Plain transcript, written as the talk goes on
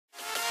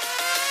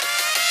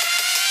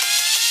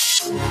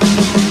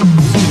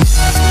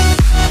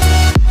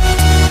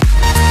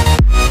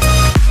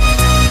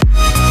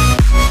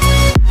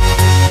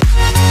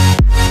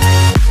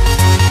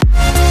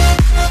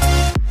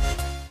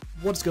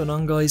going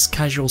on guys,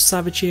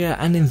 CasualSavage here,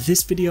 and in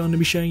this video I'm going to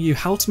be showing you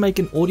how to make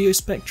an audio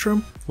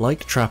spectrum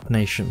like Trap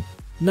Nation.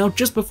 Now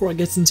just before I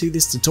get into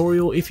this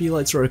tutorial, if you'd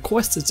like to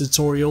request a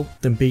tutorial,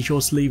 then be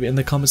sure to leave it in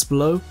the comments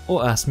below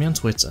or ask me on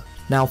Twitter.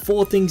 Now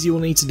 4 things you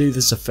will need to do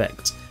this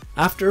effect: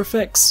 After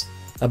Effects,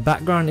 a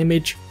background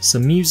image,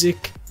 some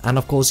music, and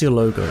of course your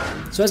logo.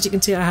 So as you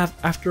can see, I have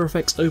After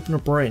Effects open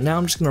up right now.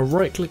 I'm just going to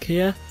right click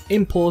here,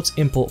 import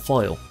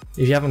file.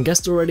 If you haven't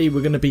guessed already,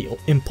 we're going to be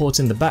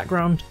importing the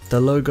background,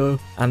 the logo,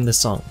 and the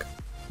song.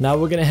 Now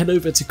we're going to head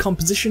over to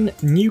composition,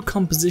 new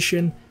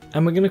composition,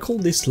 and we're going to call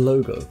this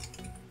logo.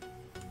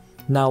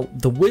 Now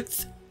the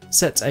width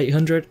set to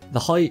 800,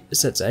 the height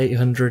set to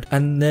 800,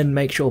 and then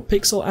make sure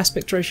pixel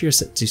aspect ratio is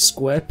set to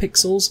square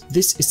pixels.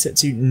 This is set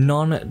to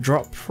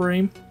non-drop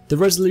frame. The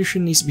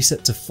resolution needs to be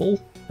set to full,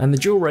 and the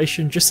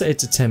duration just set it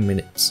to 10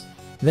 minutes.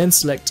 Then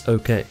select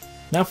OK.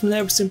 Now from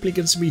there we're simply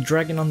going to be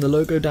dragging on the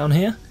logo down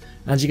here.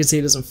 As you can see,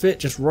 it doesn't fit,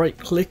 just right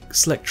click,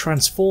 select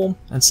transform,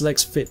 and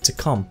select fit to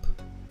comp.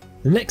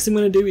 The next thing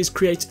we're going to do is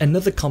create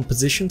another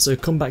composition, so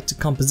come back to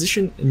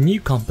composition, new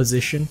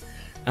composition,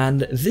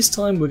 and this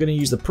time we're going to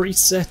use the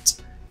preset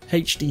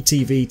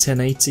hdtv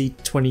 1080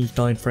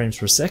 29 frames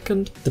per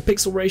second. The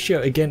pixel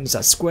ratio again is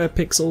at square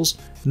pixels,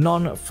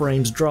 non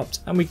frames dropped,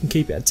 and we can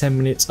keep it at 10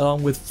 minutes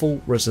along with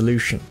full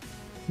resolution.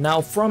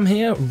 Now from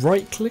here,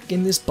 right click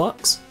in this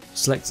box,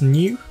 select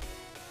new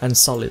and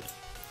solid.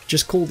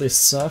 Just call this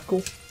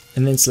circle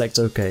and then select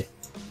OK.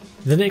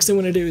 The next thing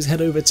we're going to do is head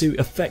over to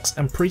effects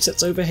and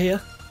presets over here,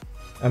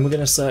 and we're going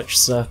to search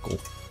circle.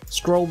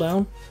 Scroll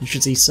down, you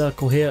should see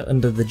circle here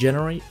under the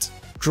generate.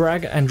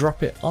 Drag and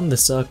drop it on the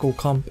circle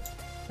comp,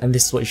 and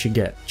this is what you should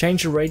get.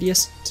 Change the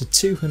radius to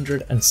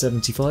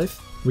 275.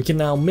 We can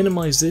now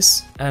minimize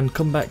this and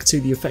come back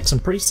to the effects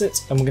and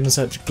presets, and we're going to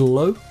search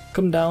glow.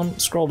 Come down,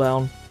 scroll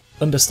down,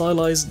 under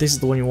stylize, this is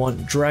the one you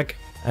want, drag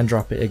and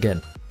drop it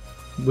again.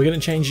 We're going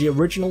to change the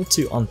original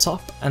to on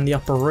top and the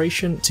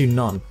operation to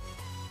none.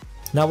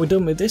 Now we're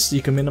done with this, so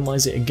you can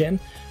minimize it again.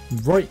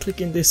 Right click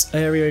in this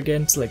area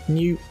again, select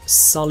new,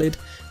 solid,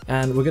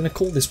 and we're going to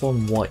call this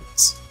one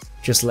white.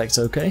 Just select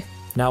OK.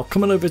 Now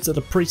coming over to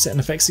the preset and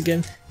effects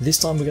again, this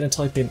time we're going to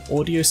type in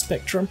audio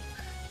spectrum.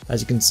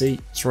 As you can see,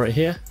 it's right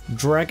here.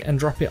 Drag and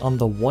drop it on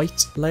the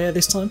white layer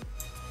this time.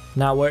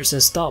 Now where it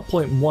says start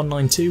point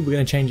 192, we're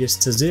going to change this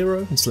to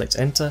 0 and select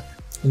enter.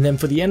 And then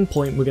for the end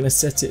point, we're going to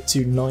set it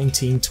to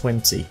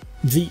 1920.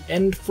 The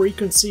end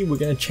frequency, we're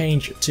going to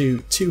change to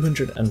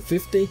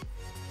 250.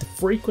 The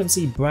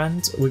frequency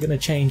band, we're going to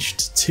change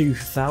to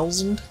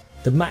 2000.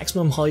 The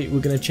maximum height,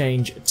 we're going to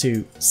change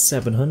to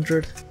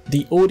 700.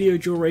 The audio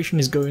duration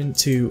is going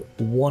to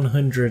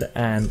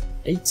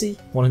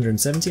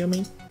 170 I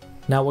mean.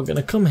 Now we're going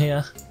to come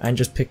here and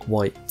just pick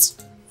white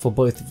for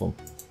both of them.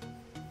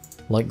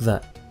 Like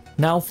that.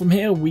 Now from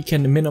here, we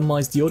can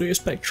minimize the audio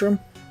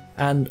spectrum.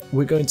 And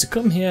we're going to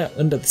come here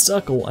under the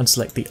circle and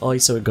select the eye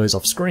so it goes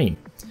off screen.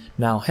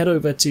 Now head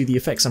over to the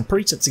effects and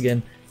presets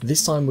again.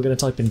 This time we're going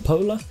to type in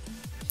polar,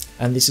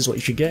 and this is what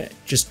you should get.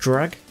 Just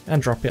drag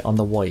and drop it on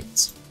the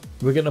white.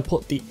 We're going to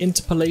put the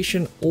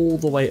interpolation all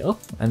the way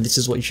up, and this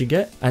is what you should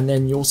get. And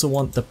then you also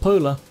want the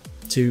polar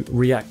to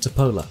react to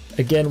polar.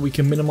 Again, we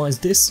can minimize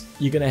this.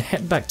 You're going to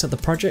head back to the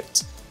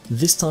project.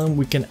 This time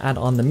we can add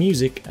on the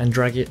music and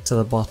drag it to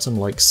the bottom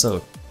like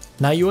so.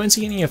 Now you won't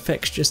see any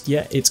effects just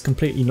yet, it's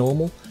completely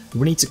normal.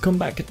 We need to come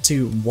back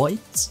to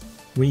white,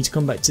 we need to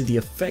come back to the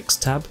effects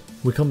tab,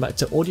 we come back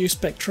to audio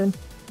spectrum,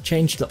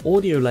 change the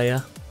audio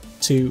layer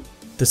to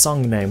the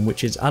song name,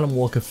 which is Alan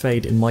Walker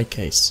Fade in my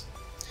case.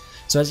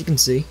 So as you can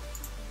see,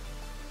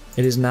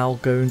 it is now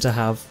going to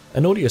have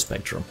an audio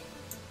spectrum.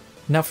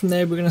 Now from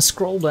there we're going to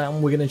scroll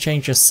down, we're going to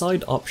change the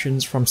side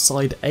options from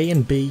side A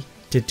and B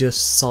to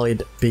just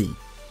side B.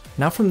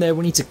 Now from there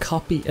we need to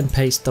copy and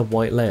paste the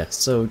white layer,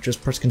 so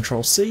just press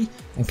Ctrl C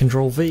and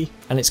Ctrl V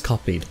and it's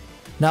copied.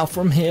 Now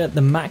from here,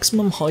 the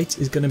maximum height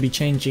is going to be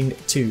changing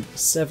to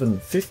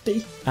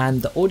 750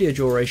 and the audio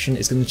duration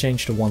is going to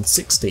change to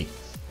 160.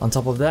 On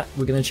top of that,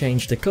 we're going to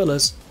change the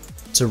colors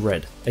to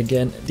red.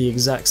 Again, the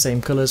exact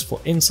same colors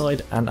for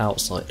inside and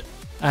outside.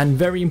 And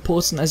very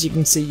important, as you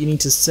can see, you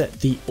need to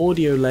set the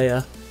audio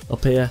layer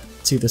up here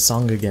to the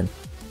song again.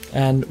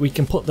 And we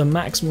can put the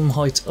maximum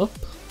height up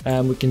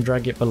and we can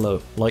drag it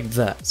below like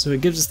that. So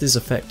it gives us this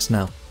effect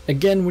now.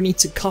 Again, we need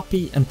to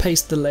copy and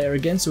paste the layer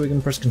again, so we're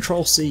going to press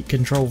Ctrl C,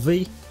 Ctrl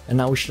V, and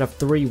now we should have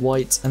 3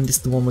 whites, and this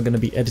is the one we're going to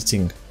be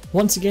editing.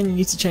 Once again, you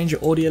need to change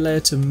your audio layer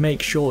to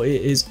make sure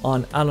it is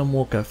on Alan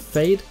Walker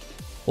Fade,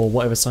 or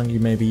whatever song you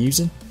may be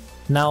using.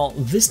 Now,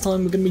 this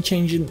time we're going to be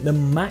changing the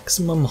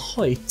maximum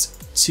height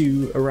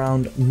to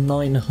around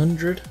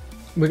 900.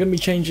 We're going to be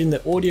changing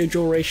the audio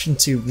duration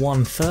to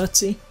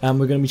 130, and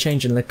we're going to be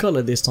changing the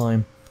color this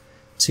time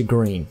to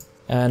green.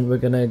 And we're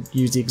going to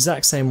use the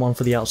exact same one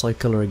for the outside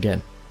color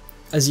again.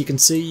 As you can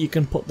see, you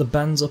can put the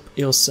bands up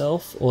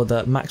yourself, or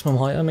the maximum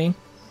height I mean.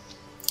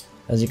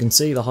 As you can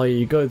see, the higher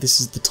you go,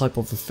 this is the type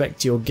of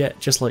effect you'll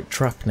get, just like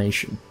Trap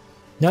Nation.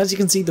 Now as you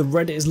can see, the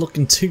red is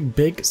looking too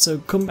big, so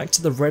come back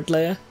to the red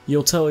layer.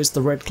 You'll tell it's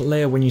the red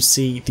layer when you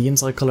see the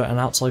inside color and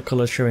outside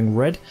color showing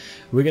red.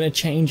 We're going to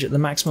change the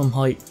maximum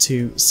height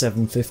to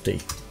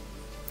 750,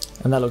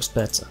 and that looks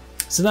better.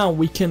 So now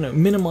we can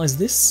minimize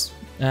this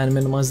and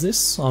minimize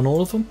this on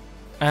all of them,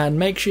 and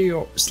make sure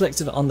you're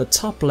selected on the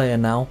top layer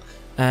now,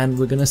 and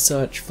we're going to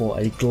search for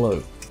a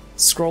glow.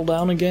 Scroll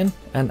down again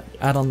and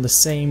add on the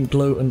same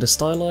glow under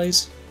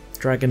stylize,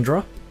 drag and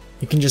drop.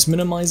 You can just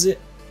minimize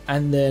it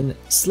and then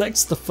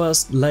select the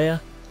first layer,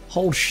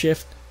 hold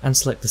shift and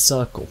select the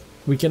circle.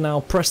 We can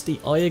now press the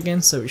eye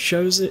again so it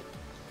shows it,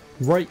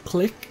 right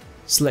click,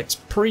 select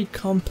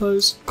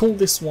pre-compose, call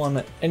this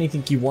one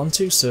anything you want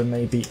to, so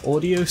maybe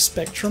audio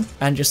spectrum,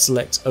 and just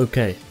select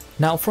OK.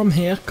 Now from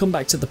here, come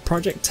back to the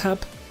project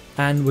tab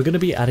and we're going to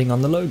be adding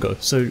on the logo.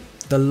 So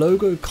the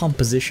logo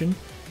composition,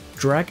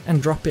 drag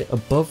and drop it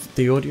above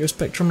the audio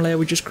spectrum layer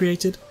we just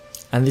created,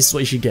 and this is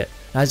what you should get.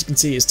 As you can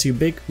see, it's too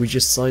big, we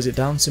just size it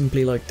down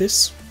simply like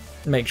this.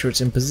 Make sure it's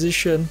in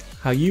position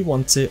how you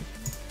want it.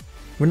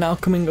 We're now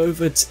coming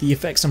over to the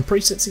effects and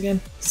presets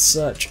again,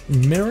 search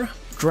mirror,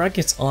 drag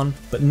it on,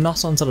 but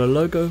not onto the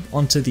logo,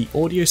 onto the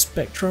audio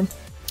spectrum,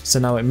 so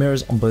now it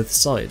mirrors on both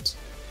sides.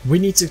 We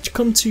need to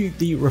come to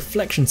the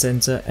reflection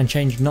center and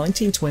change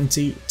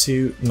 1920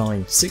 to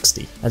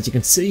 960. As you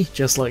can see,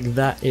 just like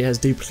that, it has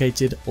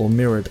duplicated or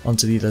mirrored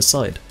onto the other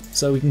side.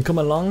 So we can come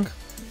along,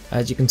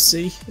 as you can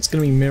see, it's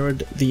going to be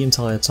mirrored the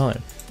entire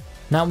time.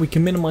 Now we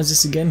can minimize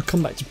this again,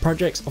 come back to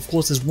projects. Of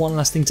course, there's one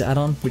last thing to add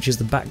on, which is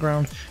the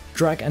background.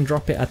 Drag and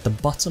drop it at the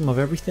bottom of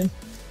everything,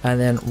 and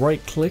then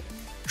right click,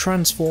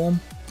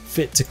 transform,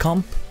 fit to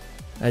comp.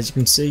 As you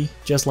can see,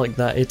 just like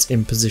that, it's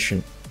in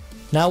position.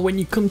 Now when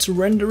you come to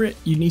render it,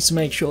 you need to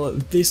make sure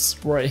that this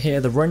right here,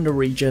 the render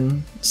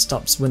region,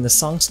 stops when the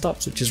song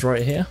stops, which is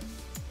right here.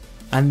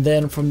 And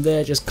then from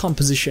there, just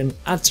composition,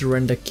 add to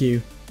render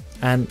queue,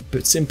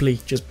 but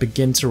simply just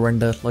begin to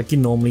render like you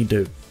normally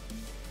do.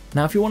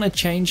 Now if you want to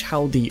change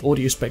how the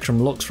audio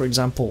spectrum looks, for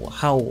example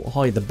how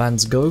high the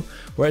bands go,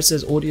 where it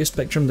says audio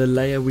spectrum, the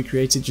layer we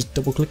created, just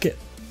double click it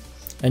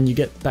and you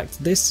get back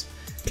to this,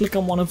 click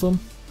on one of them,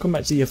 come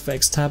back to the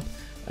effects tab,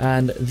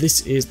 and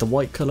this is the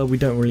white color. We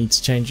don't really need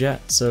to change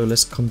that, so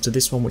let's come to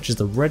this one, which is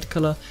the red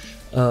color.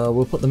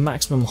 We'll put the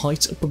maximum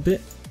height up a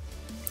bit.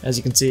 As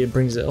you can see, it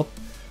brings it up,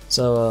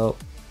 so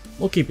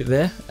we'll keep it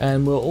there,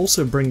 and we'll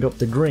also bring up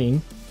the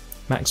green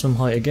maximum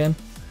height again.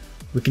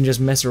 We can just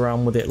mess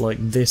around with it like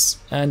this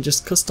and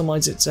just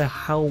customize it to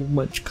how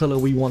much color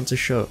we want to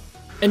show.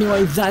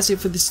 Anyway, that's it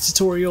for this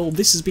tutorial.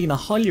 This has been a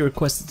highly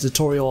requested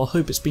tutorial. I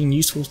hope it's been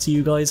useful to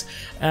you guys,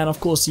 and of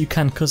course you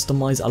can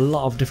customize a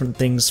lot of different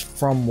things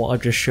from what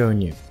I've just shown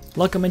you.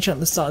 Like I mentioned at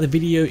the start of the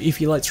video, if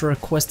you'd like to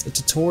request a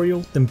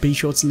tutorial, then be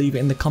sure to leave it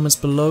in the comments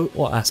below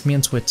or ask me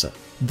on Twitter.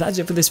 That's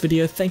it for this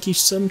video. Thank you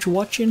so much for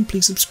watching.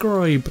 Please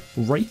subscribe,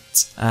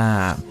 rate,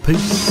 and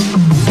peace.